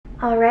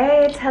All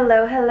right,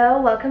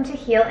 hello, welcome to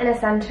Heal and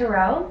Ascend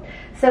Tarot.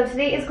 So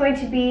today is going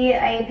to be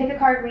a pick a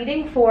card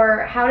reading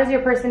for how does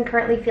your person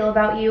currently feel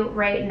about you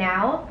right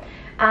now.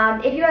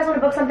 If you guys want to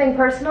book something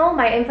personal,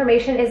 my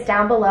information is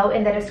down below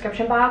in the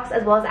description box,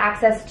 as well as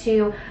access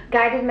to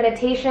guided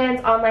meditations,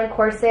 online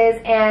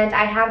courses, and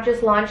I have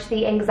just launched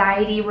the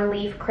Anxiety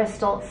Relief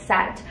Crystal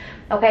Set.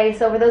 Okay,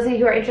 so for those of you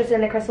who are interested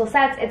in the crystal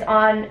sets, it's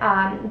on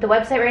the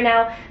website right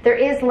now. There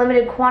is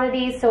limited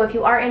quantities, so if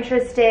you are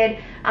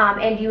interested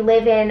and you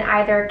live in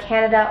either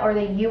Canada or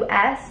the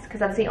US, because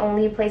that's the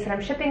only place that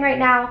I'm shipping right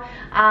now,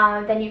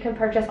 then you can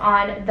purchase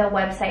on the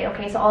website.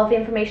 Okay, so all of the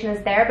information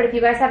is there, but if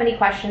you guys have any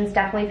questions,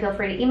 definitely feel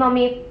free to email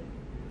me.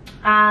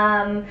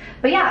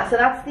 But yeah, so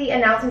that's the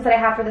announcements that I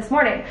have for this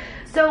morning.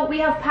 So we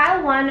have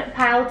pile 1,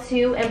 pile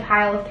 2, and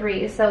pile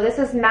 3. So this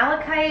is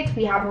malachite,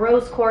 we have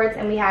rose quartz,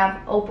 and we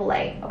have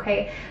opalite.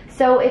 Okay,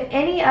 so if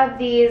any of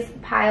these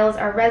piles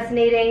are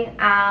resonating,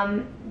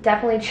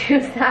 definitely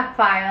choose that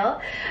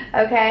pile.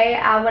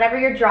 Okay, whatever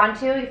you're drawn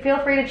to, feel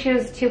free to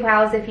choose 2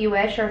 piles if you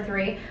wish, or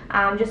 3.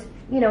 Just,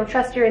 you know,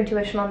 trust your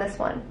intuition on this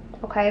one.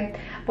 Okay,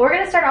 but we're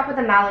going to start off with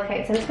the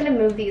malachite. So I'm just going to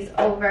move these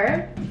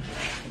over.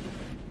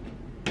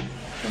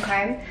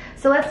 Okay,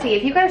 so let's see,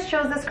 if you guys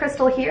chose this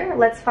crystal here,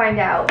 let's find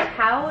out,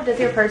 how does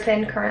your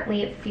person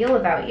currently feel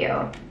about you?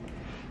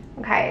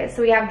 Okay,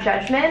 so we have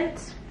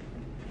Judgment,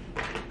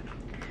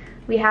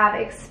 we have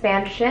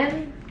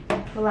Expansion,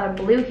 a lot of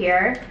blue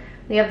here,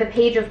 we have the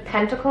Page of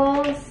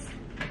Pentacles,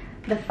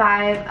 the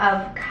 5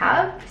 of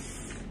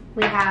Cups,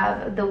 we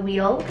have the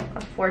Wheel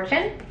of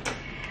Fortune,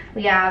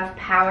 we have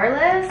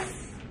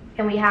Powerless,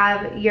 and we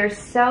have You're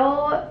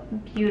So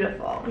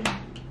Beautiful.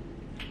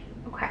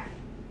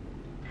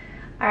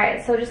 All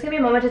right, so just give me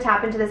a moment to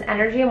tap into this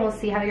energy and we'll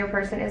see how your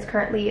person is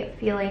currently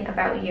feeling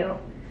about you.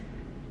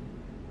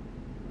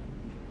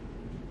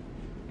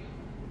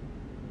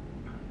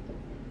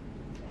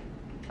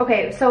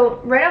 Okay, so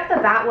right off the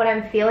bat, what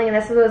I'm feeling, and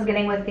this is what I was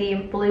getting with the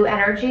blue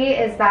energy,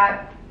 is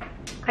that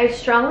I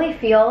strongly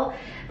feel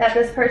that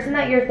this person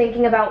that you're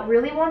thinking about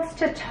really wants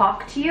to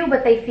talk to you,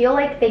 but they feel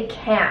like they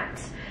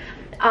can't.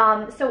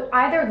 So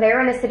either they're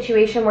in a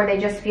situation where they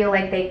just feel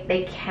like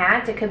they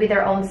can't, it could be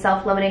their own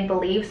self-limiting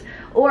beliefs,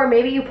 or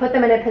maybe you put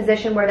them in a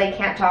position where they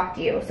can't talk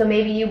to you. So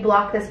maybe you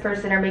block this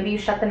person, or maybe you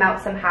shut them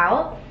out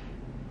somehow.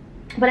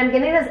 But I'm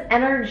getting this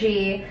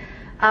energy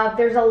of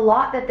there's a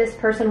lot that this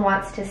person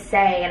wants to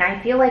say, and I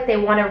feel like they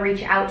want to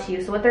reach out to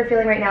you. So what they're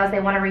feeling right now is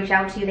they want to reach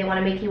out to you, they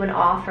want to make you an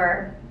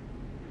offer.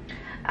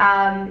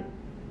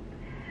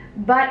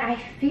 But I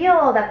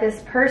feel that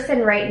this person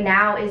right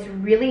now is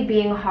really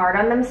being hard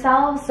on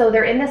themselves. So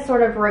they're in this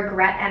sort of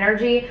regret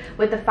energy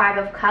with the 5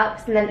 of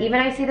Cups. And then even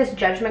I see this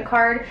Judgment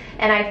card,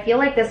 and I feel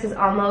like this is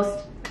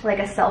almost like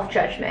a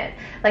self-judgment.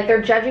 Like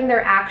they're judging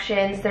their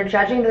actions, they're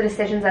judging the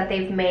decisions that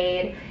they've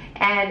made,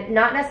 and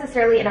not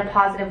necessarily in a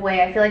positive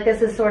way. I feel like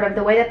this is sort of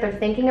the way that they're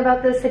thinking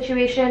about this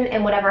situation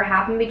and whatever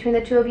happened between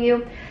the two of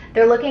you.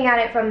 They're looking at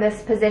it from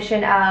this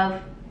position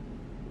of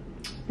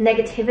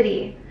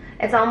negativity.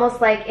 It's almost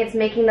like it's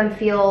making them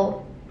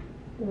feel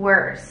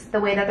worse,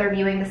 the way that they're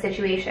viewing the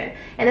situation.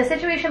 And the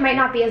situation might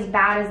not be as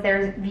bad as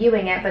they're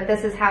viewing it, but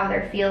this is how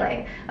they're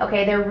feeling.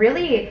 Okay, they're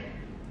really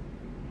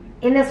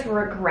in this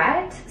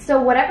regret. So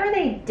whatever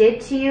they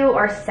did to you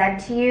or said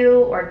to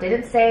you or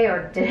didn't say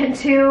or didn't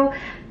do,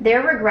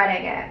 they're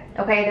regretting it.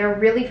 Okay, they're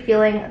really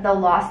feeling the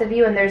loss of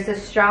you, and there's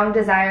this strong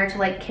desire to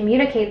like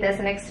communicate this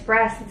and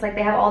express. It's like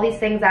they have all these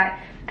things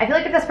that I feel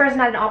like if this person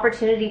had an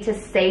opportunity to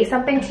say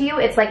something to you,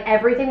 it's like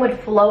everything would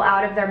flow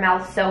out of their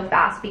mouth so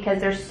fast because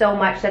there's so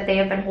much that they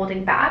have been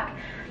holding back.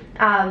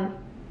 I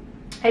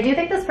do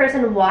think this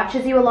person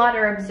watches you a lot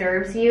or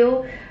observes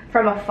you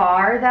from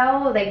afar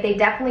though. Like they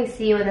definitely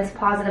see you in this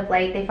positive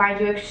light. They find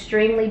you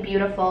extremely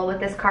beautiful with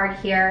this card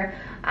here.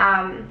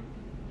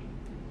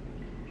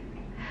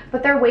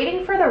 But they're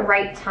waiting for the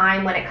right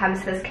time when it comes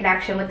to this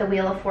connection with the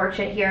Wheel of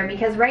Fortune here,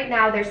 because right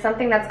now there's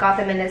something that's got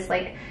them in this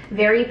like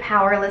very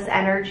powerless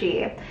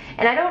energy.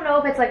 And I don't know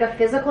if it's like a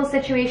physical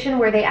situation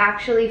where they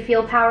actually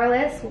feel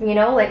powerless, you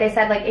know, like I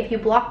said, like if you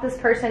block this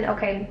person,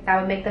 okay, that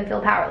would make them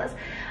feel powerless.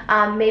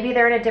 Maybe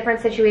they're in a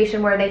different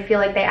situation where they feel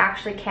like they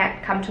actually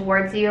can't come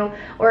towards you,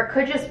 or it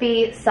could just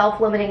be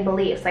self-limiting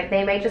beliefs. Like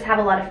they may just have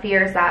a lot of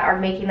fears that are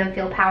making them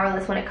feel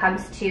powerless when it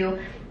comes to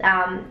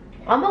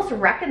almost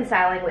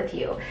reconciling with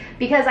you,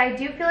 because I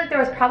do feel like there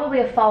was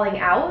probably a falling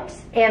out,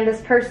 and this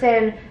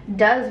person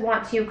does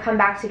want to come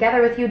back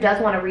together with you,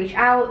 does want to reach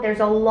out. There's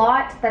a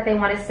lot that they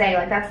want to say.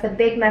 Like that's the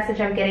big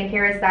message I'm getting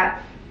here, is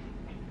that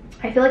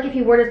I feel like if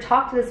you were to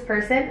talk to this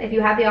person, if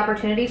you had the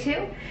opportunity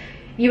to,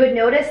 you would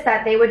notice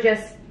that they would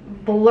just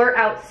blurt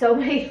out so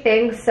many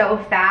things so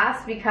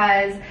fast,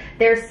 because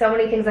there's so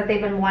many things that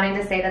they've been wanting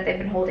to say that they've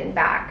been holding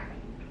back.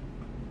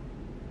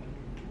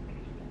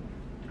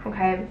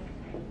 Okay.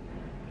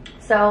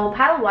 So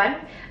pile 1,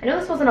 I know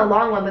this wasn't a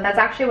long one, but that's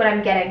actually what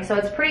I'm getting. So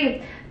it's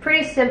pretty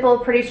simple,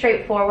 pretty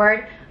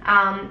straightforward.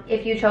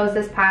 If you chose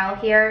this pile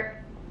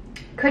here,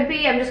 Could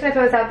be, I'm just gonna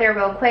throw this out there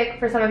real quick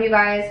for some of you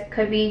guys,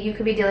 could be, you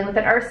could be dealing with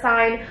an earth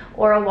sign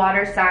or a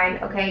water sign,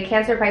 okay?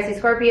 Cancer, Pisces,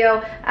 Scorpio,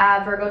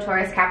 Virgo,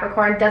 Taurus,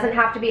 Capricorn. Doesn't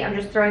have to be, I'm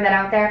just throwing that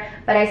out there,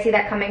 but I see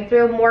that coming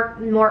through,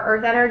 more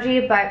earth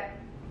energy, but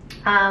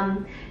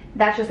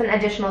that's just an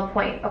additional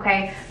point,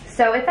 okay?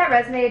 So if that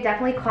resonated,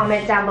 definitely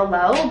comment down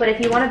below, but if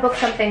you wanna book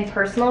something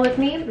personal with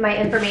me, my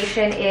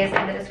information is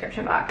in the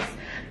description box.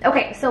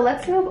 Okay, so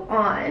let's move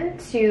on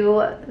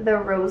to the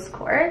rose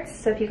quartz.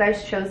 So if you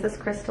guys chose this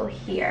crystal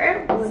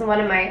here, this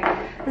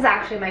is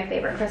actually my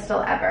favorite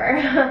crystal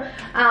ever.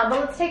 But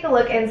let's take a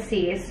look and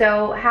see.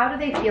 So how do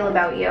they feel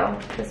about you,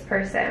 this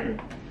person?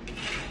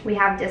 We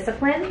have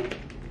discipline,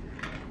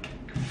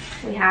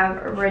 we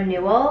have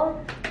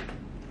renewal,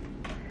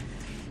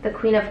 the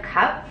Queen of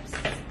Cups,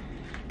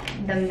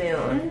 the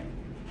Moon,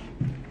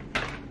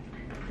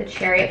 the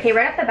Chariot. Okay,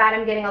 right off the bat,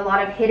 I'm getting a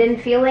lot of hidden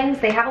feelings.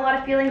 They have a lot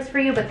of feelings for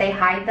you, but they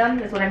hide them,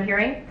 is what I'm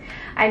hearing.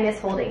 I miss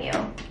holding you.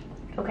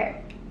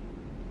 Okay.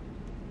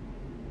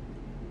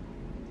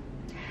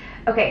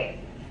 Okay,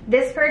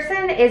 this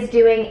person is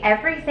doing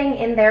everything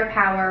in their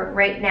power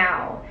right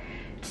now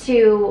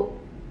to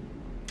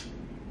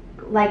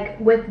like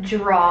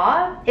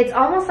withdraw. It's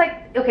almost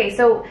like, okay,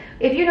 so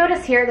if you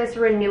notice here, this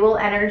renewal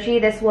energy,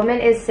 this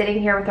woman is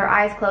sitting here with her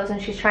eyes closed and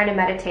she's trying to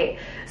meditate.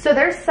 So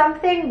there's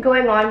something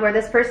going on where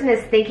this person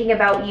is thinking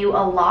about you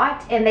a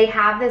lot and they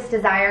have this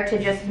desire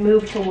to just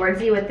move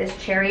towards you with this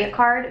Chariot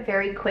card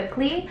very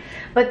quickly,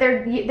 but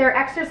they're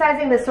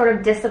exercising this sort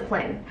of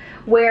discipline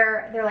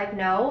where they're like,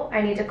 no,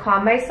 I need to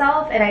calm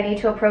myself and I need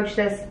to approach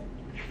this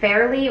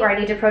fairly, or I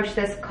need to approach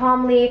this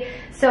calmly.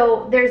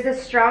 So there's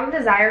this strong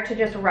desire to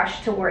just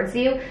rush towards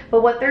you,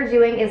 but what they're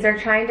doing is they're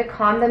trying to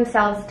calm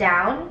themselves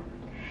down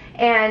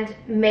and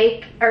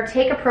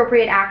take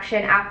appropriate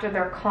action after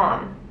they're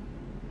calm.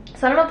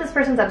 So I don't know if this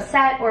person's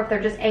upset or if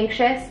they're just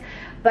anxious,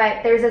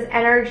 but there's this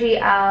energy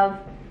of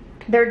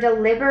they're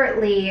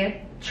deliberately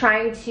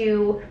trying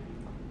to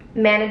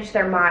manage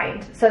their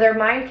mind. So their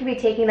mind can be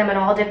taking them in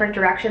all different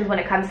directions when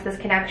it comes to this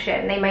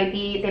connection. They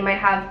might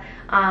have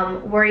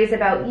worries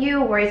about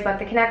you, worries about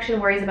the connection,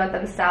 worries about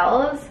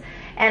themselves.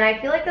 And I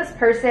feel like this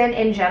person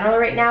in general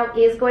right now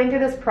is going through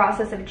this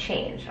process of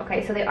change.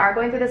 Okay, so they are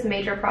going through this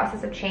major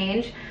process of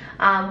change.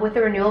 With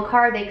the renewal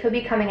card, they could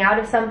be coming out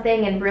of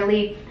something and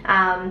really,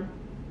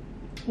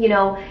 you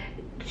know,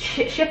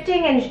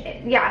 shifting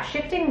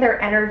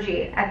their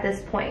energy at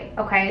this point.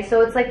 Okay,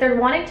 so it's like they're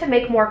wanting to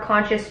make more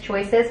conscious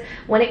choices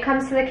when it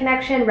comes to the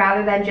connection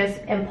rather than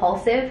just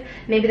impulsive.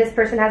 Maybe this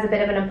person has a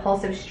bit of an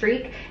impulsive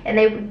streak and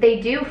they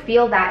do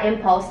feel that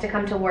impulse to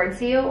come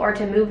towards you or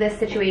to move this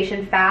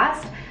situation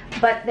fast,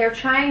 but they're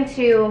trying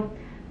to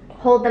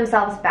hold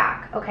themselves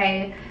back.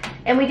 Okay,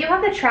 and we do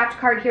have the Trapped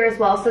card here as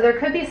well, so there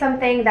could be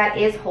something that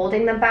is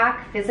holding them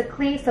back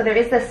physically. So there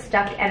is this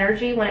stuck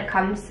energy when it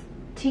comes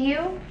to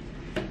you.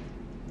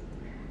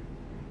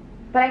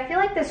 But I feel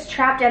like this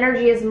trapped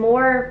energy is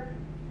more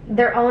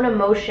their own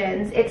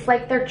emotions. It's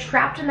like they're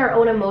trapped in their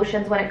own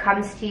emotions when it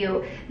comes to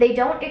you. They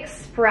don't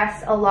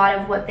express a lot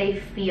of what they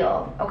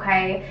feel,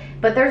 okay?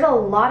 But there's a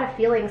lot of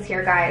feelings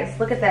here, guys.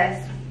 Look at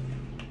this.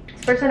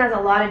 This person has a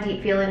lot of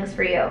deep feelings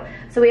for you.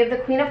 So we have the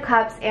Queen of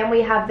Cups and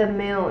we have the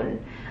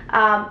Moon.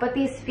 But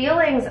these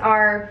feelings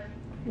are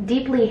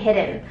deeply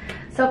hidden.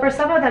 So for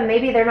some of them,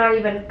 maybe they're not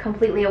even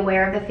completely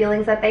aware of the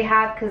feelings that they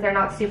have because they're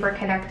not super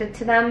connected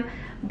to them.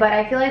 But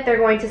I feel like they're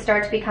going to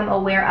start to become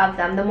aware of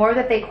them. The more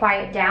that they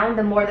quiet down,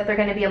 the more that they're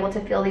going to be able to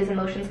feel these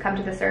emotions come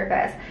to the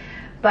surface.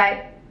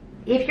 But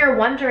if you're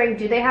wondering,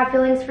 do they have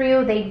feelings for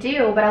you? They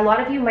do, but a lot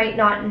of you might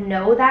not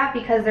know that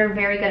because they're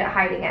very good at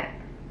hiding it.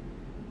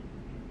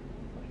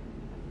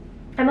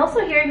 I'm also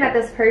hearing that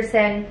this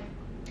person,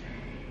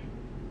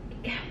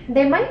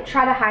 they might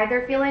try to hide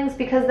their feelings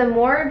because the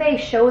more they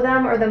show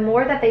them or the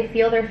more that they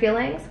feel their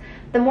feelings,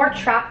 the more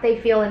trapped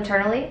they feel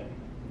internally.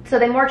 So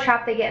the more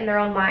trapped they get in their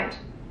own mind.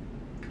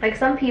 Like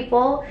some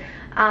people,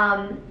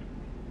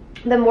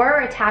 the more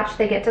attached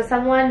they get to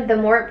someone, the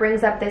more it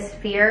brings up this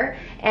fear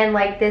and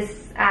like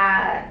this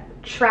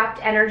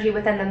trapped energy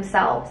within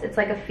themselves. It's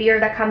like a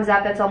fear that comes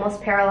up that's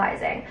almost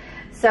paralyzing.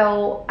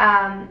 So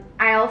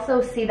I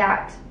also see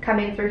that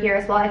coming through here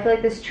as well. I feel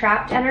like this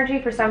trapped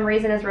energy for some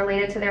reason is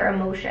related to their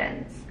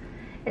emotions.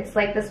 It's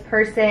like this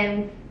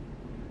person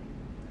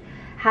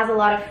has a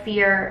lot of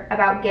fear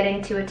about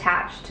getting too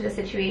attached to the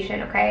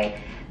situation,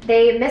 okay?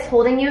 They miss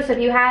holding you. So if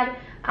you had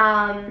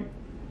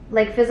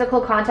like physical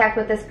contact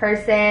with this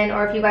person,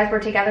 or if you guys were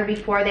together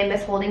before, they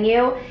miss holding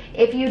you.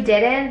 If you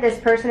didn't, this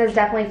person is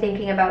definitely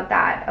thinking about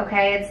that,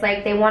 okay? It's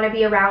like they want to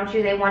be around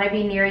you, they want to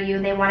be near you,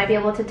 they want to be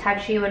able to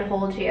touch you and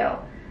hold you.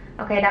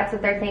 Okay, that's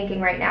what they're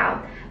thinking right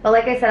now. But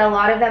like I said, a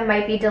lot of them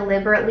might be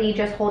deliberately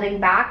just holding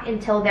back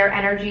until their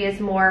energy is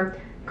more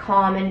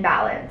calm and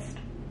balanced.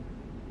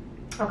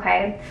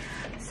 Okay,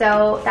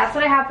 so that's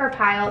what I have for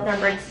pile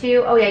number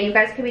 2. Oh yeah, you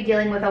guys could be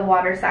dealing with a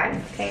water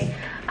sign, okay?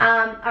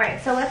 All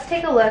right, so let's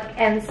take a look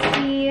and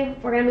see.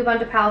 We're gonna move on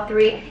to pile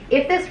 3.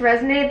 If this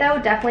resonated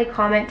though, definitely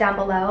comment down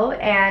below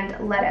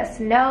and let us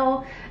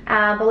know.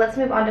 But let's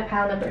move on to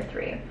pile number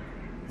 3.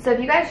 So if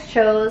you guys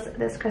chose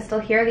this crystal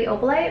here, the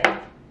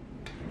opalite,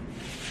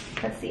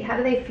 let's see, how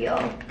do they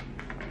feel?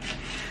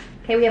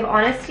 Okay, we have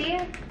honesty,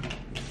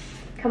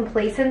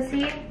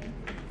 complacency,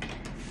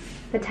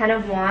 the 10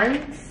 of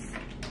Wands,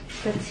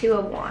 the 2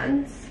 of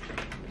Wands,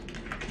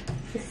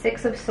 the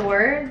 6 of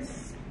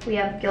Swords, we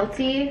have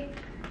guilty,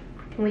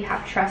 and we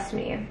have trust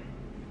me.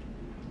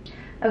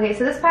 Okay,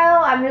 so this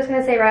pile, I'm just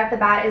gonna say right off the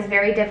bat, is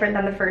very different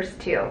than the first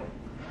two.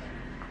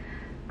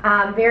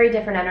 Very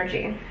different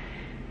energy.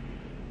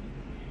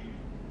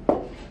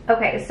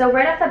 Okay, so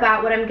right off the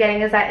bat, what I'm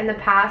getting is that in the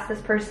past,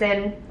 this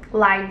person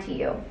lied to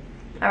you.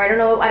 All right, I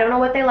don't know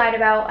what they lied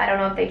about. I don't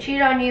know if they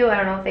cheated on you. I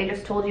don't know if they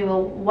just told you a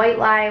white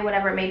lie,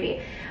 whatever it may be.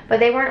 But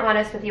they weren't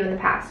honest with you in the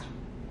past.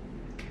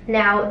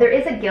 Now, there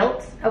is a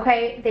guilt,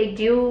 okay? They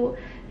do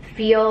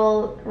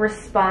feel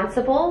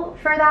responsible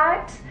for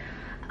that.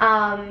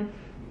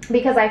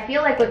 Because I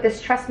feel like with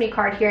this trust me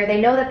card here, they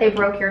know that they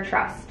broke your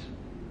trust.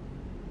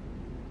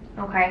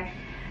 Okay.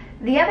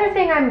 The other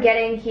thing I'm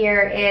getting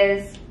here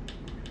is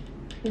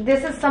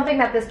this is something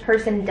that this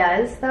person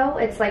does, though.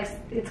 It's like,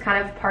 it's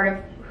kind of part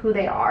of who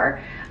they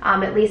are,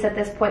 at least at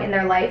this point in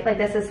their life. Like,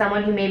 this is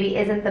someone who maybe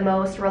isn't the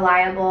most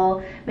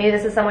reliable. Maybe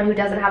this is someone who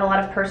doesn't have a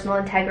lot of personal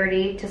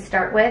integrity to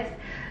start with.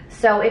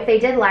 So if they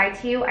did lie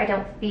to you, I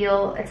don't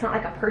feel, it's not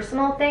like a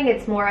personal thing.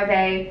 It's more of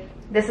a,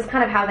 this is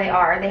kind of how they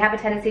are. They have a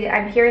tendency to,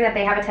 I'm hearing that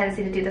they have a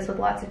tendency to do this with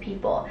lots of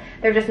people.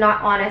 They're just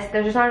not honest.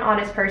 They're just not an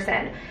honest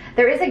person.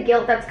 There is a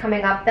guilt that's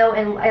coming up, though,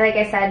 and like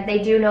I said, they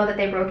do know that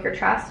they broke your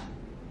trust.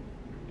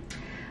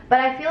 But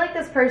I feel like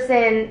this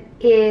person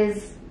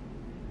is,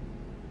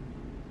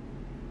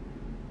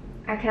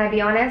 can I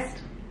be honest,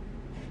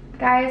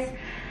 guys?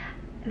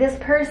 This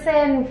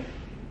person,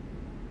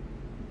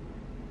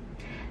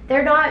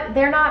 they're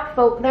not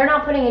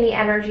putting any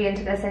energy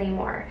into this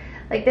anymore.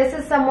 Like, this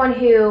is someone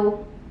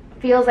who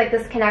feels like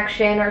this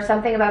connection or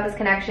something about this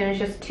connection is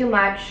just too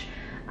much.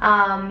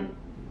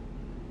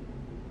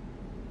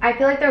 I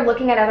feel like they're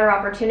looking at other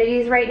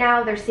opportunities right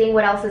now. They're seeing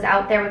what else is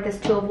out there with this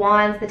 2 of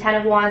Wands, the 10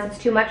 of Wands. It's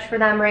too much for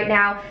them right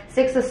now.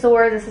 6 of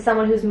Swords, this is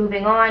someone who's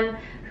moving on,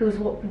 who's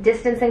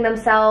distancing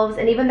themselves.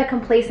 And even the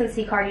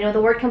complacency card, you know, the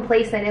word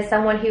complacent is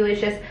someone who is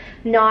just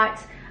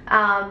not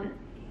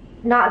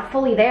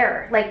fully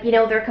there. Like, you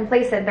know, they're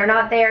complacent. They're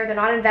not there. They're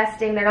not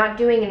investing. They're not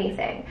doing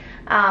anything.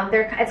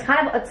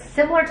 It's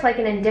similar to like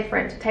an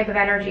indifferent type of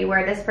energy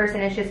where this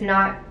person is just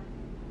not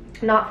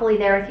fully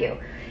there with you.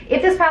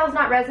 If this pile is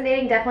not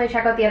resonating, definitely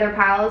check out the other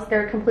piles.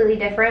 They're completely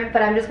different,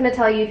 but I'm just going to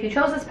tell you, if you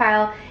chose this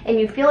pile and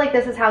you feel like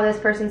this is how this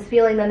person's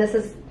feeling, then this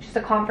is just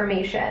a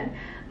confirmation.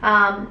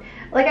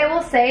 Like I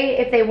will say,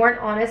 if they weren't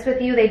honest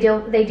with you, they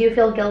do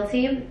feel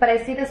guilty, but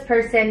I see this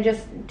person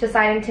just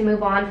deciding to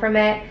move on from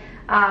it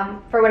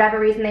for whatever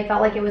reason. They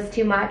felt like it was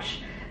too much.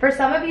 For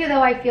some of you,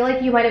 though, I feel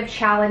like you might have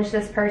challenged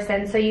this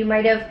person, so you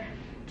might have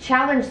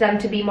challenged them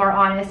to be more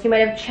honest. You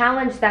might have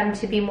challenged them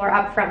to be more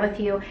upfront with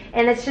you,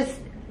 and it's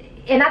just,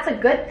 and that's a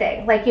good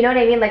thing. Like, you know what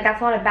I mean? Like,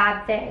 that's not a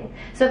bad thing.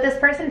 So if this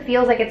person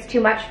feels like it's too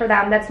much for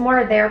them, that's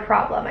more their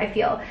problem, I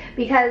feel.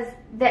 Because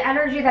the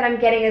energy that I'm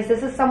getting is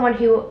this is someone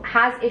who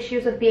has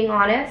issues with being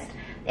honest,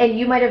 and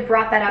you might have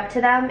brought that up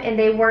to them, and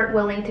they weren't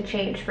willing to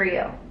change for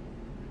you.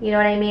 You know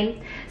what I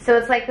mean? So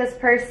it's like this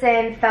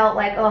person felt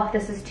like, oh,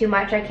 this is too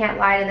much. I can't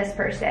lie to this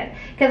person.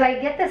 Because I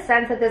get the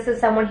sense that this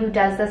is someone who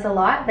does this a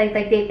lot. Like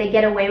they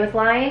get away with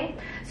lying.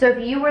 So if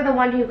you were the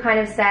one who kind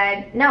of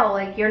said, no,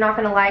 like, you're not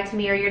going to lie to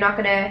me, or you're not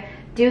going to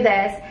do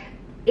this,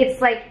 it's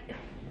like,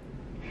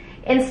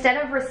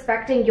 instead of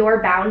respecting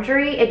your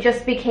boundary, it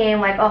just became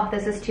like, oh,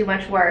 this is too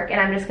much work and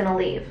I'm just going to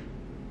leave.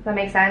 Does that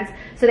make sense?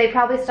 So they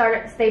probably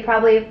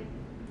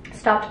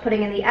stopped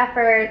putting in the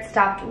effort,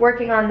 stopped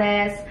working on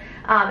this,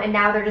 and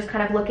now they're just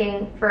kind of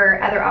looking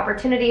for other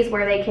opportunities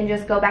where they can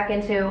just go back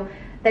into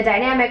the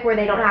dynamic where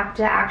they don't have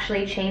to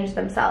actually change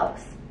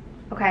themselves.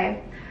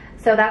 Okay,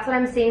 so that's what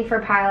I'm seeing for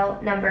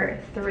pile number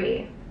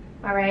 3.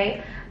 All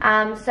right,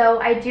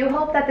 so I do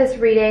hope that this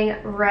reading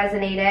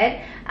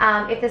resonated.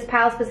 If this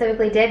pile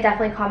specifically did,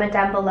 definitely comment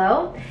down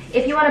below.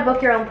 If you want to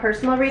book your own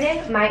personal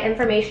reading, my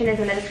information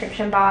is in the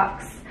description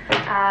box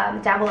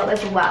down below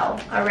as well.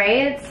 All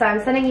right, so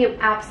I'm sending you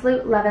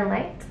absolute love and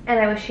light, and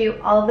I wish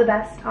you all of the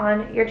best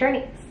on your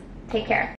journeys. Take care.